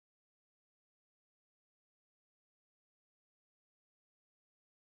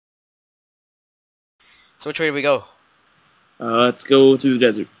So which way do we go? Let's go through the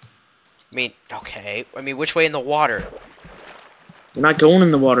desert. I mean, okay. I mean, which way in the water? We're not going in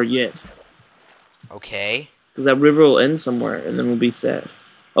the water yet. Okay. Because that river will end somewhere, and then we'll be sad.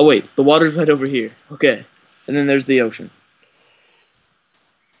 Oh, wait. The water's right over here. Okay. And then there's the ocean.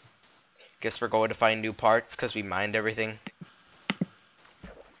 Guess we're going to find new parts because we mined everything.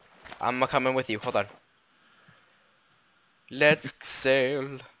 I'm coming with you. Hold on. Let's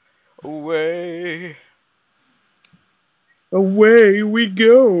sail away. Away we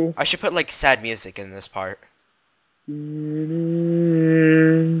go. I should put like sad music in this part.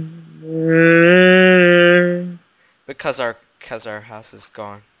 Because our house is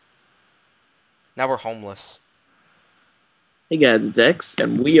gone. Now we're homeless. Hey guys, it's X,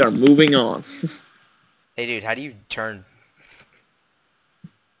 and we are moving on. Hey dude, how do you turn?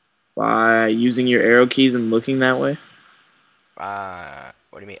 By using your arrow keys and looking that way. What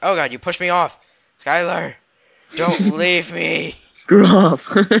do you mean? Oh god, you pushed me off! Skylar! Don't leave me! Screw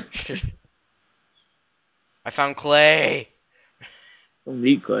off. I found clay! Don't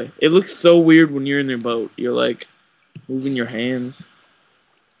need clay. It looks so weird when you're in your boat. You're like moving your hands.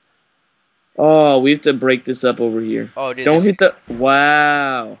 Oh, we have to break this up over here. Oh dude, Don't hit the...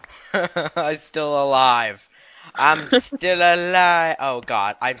 Wow. I'm still alive. I'm still alive. Oh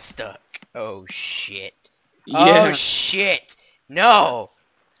god, I'm stuck. Oh shit. Yeah. Oh shit. No.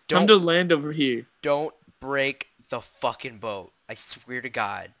 Come to land over here. Don't break the fucking boat. I swear to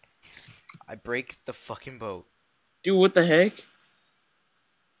God. I break the fucking boat. Dude, what the heck?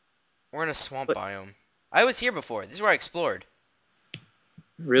 We're in a swamp biome. I was here before. This is where I explored.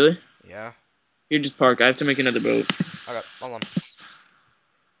 Really? Yeah. Here, just park. I have to make another boat. Okay, hold on.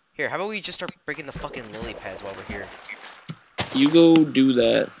 Here, how about we just start breaking the fucking lily pads while we're here? You go do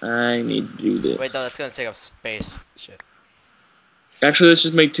that. I need to do this. Wait, no, that's gonna take up space. Shit. Actually, let's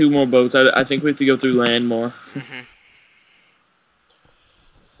just make 2 more boats. I think we have to go through land more.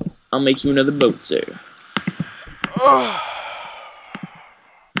 I'll make you another boat, sir.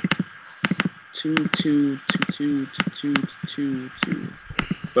 Two.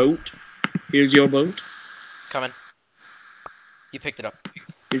 Boat. Here's your boat. Coming. You picked it up.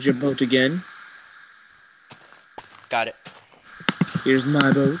 Here's your boat again. Got it. Here's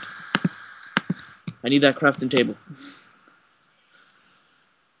my boat. I need that crafting table.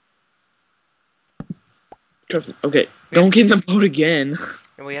 Crafting. Okay, don't get in the boat again.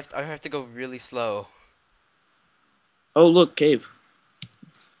 And I have to go really slow. Oh, look, cave.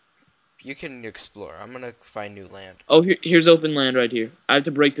 You can explore. I'm gonna find new land. Oh, here's open land right here. I have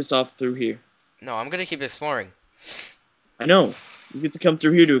to break this off through here. No, I'm gonna keep exploring. I know. You get to come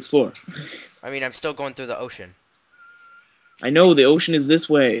through here to explore. I mean, I'm still going through the ocean. I know, the ocean is this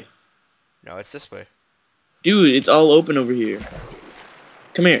way. No, it's this way. Dude, it's all open over here.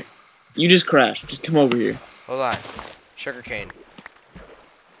 Come here. You just crashed. Just come over here. Hold on. Sugarcane.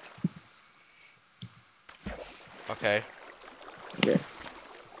 Okay. Okay.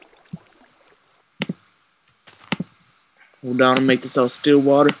 Hold down and make this all still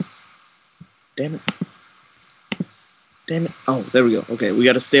water. Damn it. Damn it. Oh, there we go. Okay, we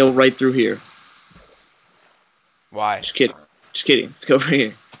gotta sail right through here. Why? Just kidding. Just kidding. Let's go over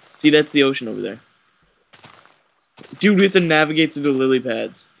here. See, that's the ocean over there. Dude, we have to navigate through the lily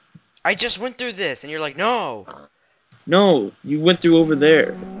pads. I just went through this, and you're like, no. No, you went through over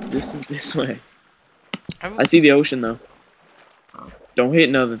there. This is this way. I see the ocean, though. Don't hit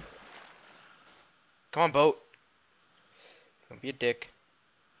nothing. Come on, boat. Don't be a dick.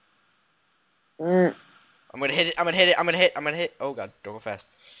 Mm. I'm gonna hit it. I'm gonna hit it. I'm gonna hit. I'm gonna hit. Oh god, don't go fast.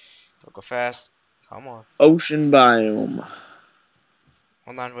 Don't go fast. Come on. Ocean biome.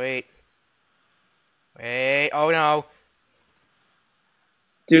 Hold on, wait. Wait. Oh no.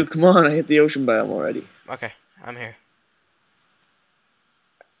 Dude, come on. I hit the ocean biome already. Okay, I'm here.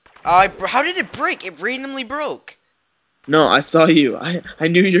 How did it break? It randomly broke. No, I saw you. I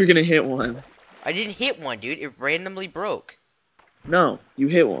knew you were gonna hit one. I didn't hit one, dude. It randomly broke. No, you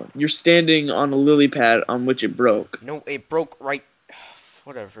hit one. You're standing on a lily pad on which it broke. No, it broke right...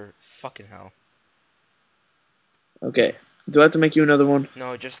 Whatever. Fucking hell. Okay. Do I have to make you another one?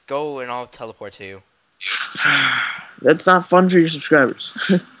 No, just go and I'll teleport to you. That's not fun for your subscribers.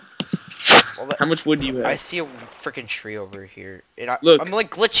 Well, How much wood do you have? I see a freaking tree over here. Look. I'm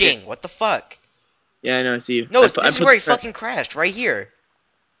like glitching. Yeah. What the fuck? Yeah, I know. I see you. No, this is where he fucking crashed. Right here.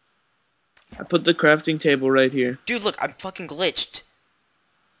 I put the crafting table right here. Dude, look. I'm fucking glitched.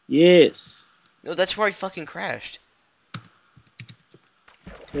 Yes. No, that's where I fucking crashed.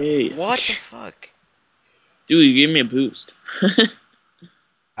 Hey. What the fuck? Dude, you gave me a boost.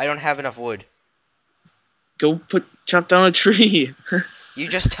 I don't have enough wood. Go chop down a tree. You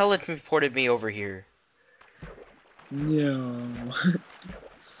just teleported me over here. No.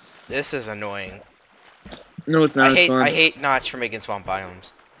 This is annoying. No, it's not. It's I fun. hate Notch for making swamp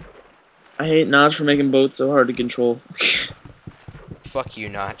biomes. I hate Notch for making boats so hard to control. Fuck you,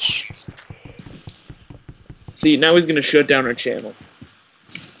 Notch. See, now he's gonna shut down our channel.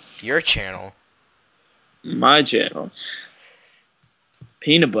 Your channel. My channel.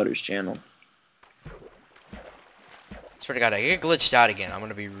 Peanut Butter's channel. Swear to God, I get glitched out again. I'm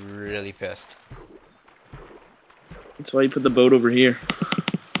gonna be really pissed. That's why you put the boat over here.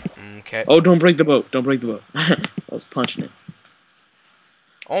 Okay. Oh, don't break the boat. Don't break the boat. I was punching it.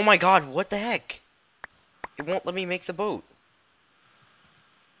 Oh my God, what the heck? It won't let me make the boat.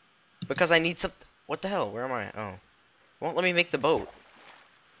 Because I need some... What the hell? Where am I? Oh. It won't let me make the boat.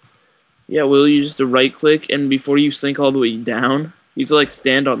 Yeah, well, you just right click, and before you sink all the way down, you have to, like,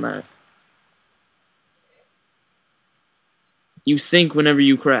 stand on that. You sink whenever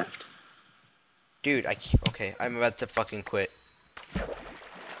you craft. Dude, I keep... Okay, I'm about to fucking quit.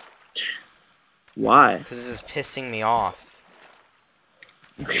 Why? Because this is pissing me off.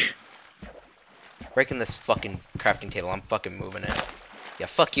 Breaking this fucking crafting table. I'm fucking moving it. Yeah,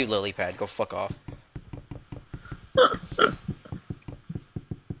 fuck you, lily pad. Go fuck off.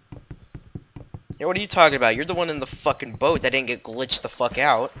 Yeah, what are you talking about? You're the one in the fucking boat that didn't get glitched the fuck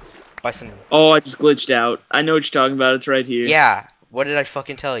out by some... Oh, I just glitched out. I know what you're talking about. It's right here. Yeah, what did I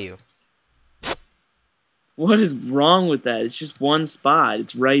fucking tell you? What is wrong with that? It's just one spot.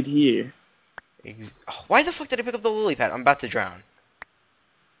 It's right here. Why the fuck did I pick up the lily pad? I'm about to drown.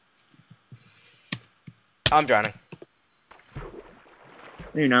 I'm drowning. No,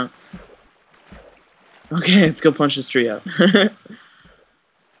 you're not. Okay, let's go punch this tree out. Fucking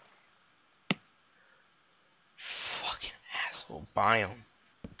asshole biome.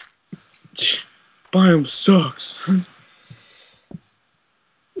 Biome sucks.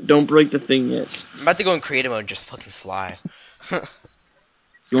 Don't break the thing yet. I'm about to go in creative mode and just fucking fly.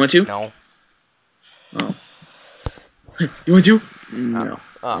 You want to? No. Oh. You want to? No.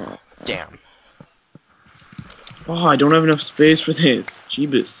 Oh, damn. Oh, I don't have enough space for this.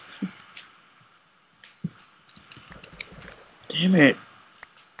 Jeebus. Damn it.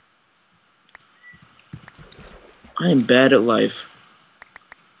 I am bad at life.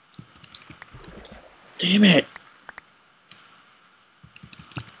 Damn it.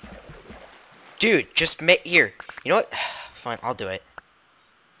 Dude, just make... Here. You know what? Fine, I'll do it.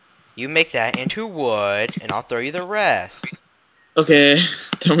 You make that into wood, and I'll throw you the rest. Okay,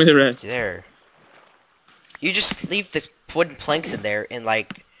 tell me the rest. There. You just leave the wooden planks in there, and,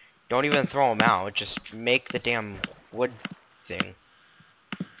 like, don't even throw them out. Just make the damn wood thing.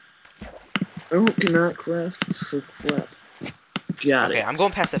 Oh, cannot craft so crap. Got it. Okay, I'm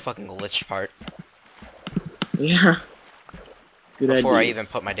going past that fucking glitch part. Yeah. Good idea. Before I even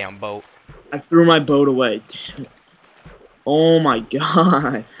put my damn boat. I threw my boat away. Damn it. Oh my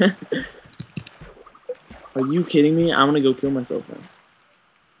god. Are you kidding me? I'm gonna go kill myself now.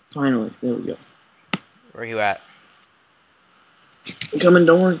 Finally. There we go. Where are you at? I'm coming,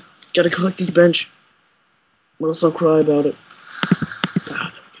 don't worry. Gotta collect this bench. Or else I'll cry about it.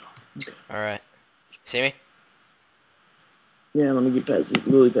 Ah, there we go. Okay. Alright. See me? Yeah, let me get past these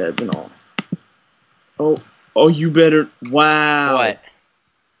lily pads and all. Oh. Oh, you better. Wow. What?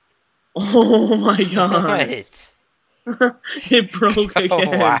 Oh my god. What? It broke again.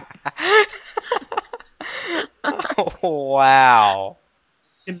 Oh, wow. Oh, wow.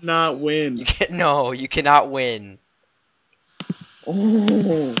 You cannot win. No, you cannot win.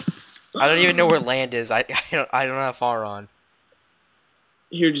 Oh. I don't even know where land is. I don't know how far on.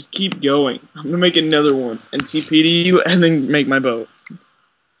 Here, just keep going. I'm gonna make another one and TP to you and then make my boat.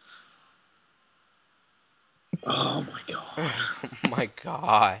 Oh my god. Oh my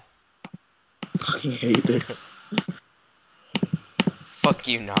god. I fucking hate this. Fuck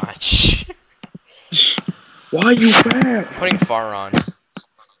you, Notch. Why are you bad? I'm putting far on.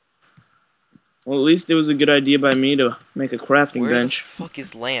 Well, at least it was a good idea by me to make a crafting Where bench. the fuck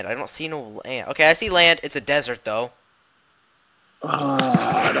is land? I don't see no land. Okay, I see land. It's a desert, though. Oh,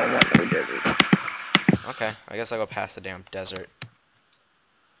 I don't want no desert. Okay, I guess I'll go past the damn desert.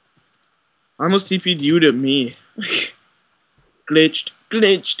 I almost TP'd you to me. Glitched.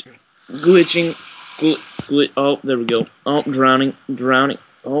 Glitching. Oh, there we go. Oh, drowning.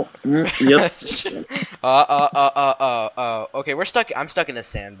 Oh, yep. Okay, we're stuck. I'm stuck in the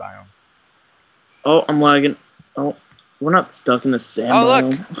sand biome. Oh, I'm lagging. Oh, we're not stuck in the sand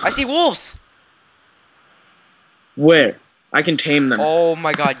biome. Look! I see wolves! Where? I can tame them. Oh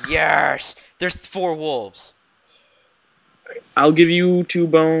my god, yes! There's 4 wolves. I'll give you 2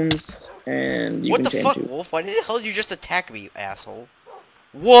 bones, and you What can the tame fuck, 2. wolf? Why the hell did you just attack me, you asshole?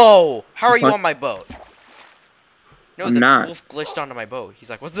 Whoa! How are you What? on my boat? No, I'm the not. wolf glitched onto my boat. He's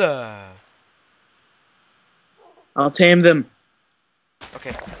like, what the? I'll tame them.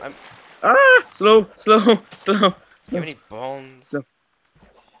 Okay, Ah! Slow, slow, slow. you have any bones? No.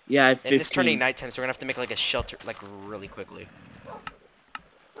 Yeah, I have 15. And it's turning nighttime, so we're gonna have to make like a shelter, like really quickly.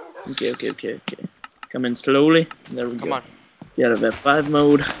 Okay. Come in slowly. There we Come go. on. Get out of F5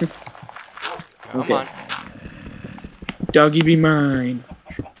 mode. Come Okay. on. Doggy be mine.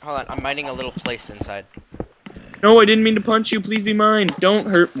 Hold on, I'm mining a little place inside. No, I didn't mean to punch you. Please be mine. Don't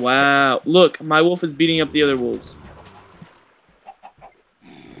hurt. Wow. Look, my wolf is beating up the other wolves.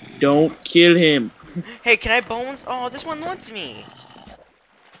 Don't kill him. Hey, can I have bones? Oh, this one wants me.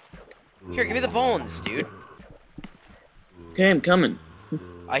 Here, give me the bones, dude. Okay, I'm coming.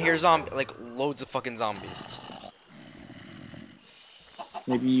 I hear like loads of fucking zombies.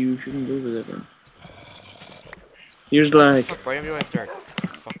 Maybe you shouldn't go over there then. Here's What the like... fuck, bro? I'm doing dirt.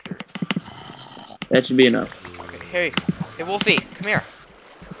 Fuck dirt. That should be enough. Okay, hey, Wolfie, come here.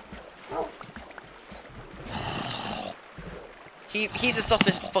 He's a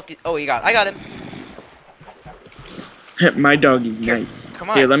selfish fucking. Oh, I got him. My doggy's Here, nice. come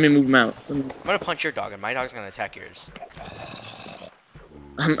on. Here, let me move him out. I'm gonna punch your dog, and my dog's gonna attack yours.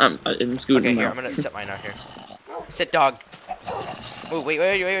 I'm scooting Okay, him here, out. I'm gonna set mine out here. Sit, dog. Oh, wait.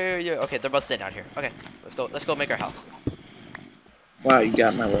 Okay, they're both sitting out here. Okay, let's go make our house. Wow, you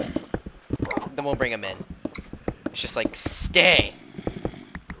got my way. Then we'll bring them in. It's just like, stay.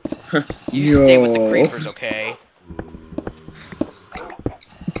 You Yo. stay with the creepers, okay?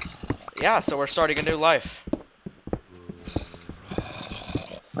 Yeah, so we're starting a new life.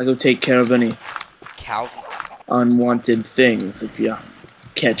 I go take care of any Cow. unwanted things if you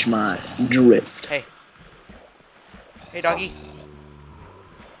catch my drift. Hey. Hey, doggy.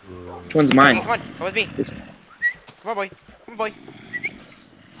 Which one's mine? Doggy, come on, come with me. This Come on, boy. Come on, boy.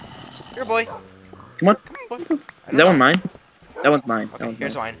 Here, boy. Come on. Come on, boy. Is that one mine? That one's mine. That Okay, one's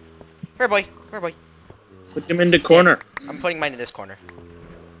here's mine. mine. Here, boy. Here, boy. Put them in the corner. I'm putting mine in this corner.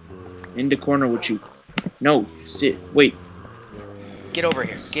 In the corner with you. No, sit. Wait. Get over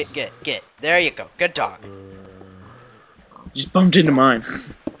here. Get. There you go. Good dog. Just bumped into mine.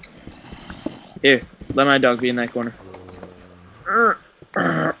 Here, let my dog be in that corner.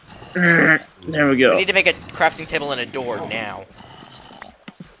 There we go. We need to make a crafting table and a door now.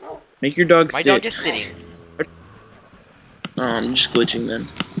 Make your dog My sit. dog is sitting. Oh, I'm just glitching then.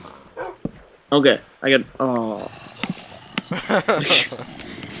 Okay, I got. Oh,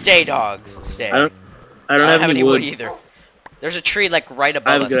 Stay, dogs. Stay. I don't have any wood. either. There's a tree like right I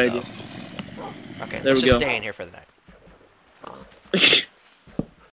above have a us. good though. Okay, There let's we just go. stay in here for the night.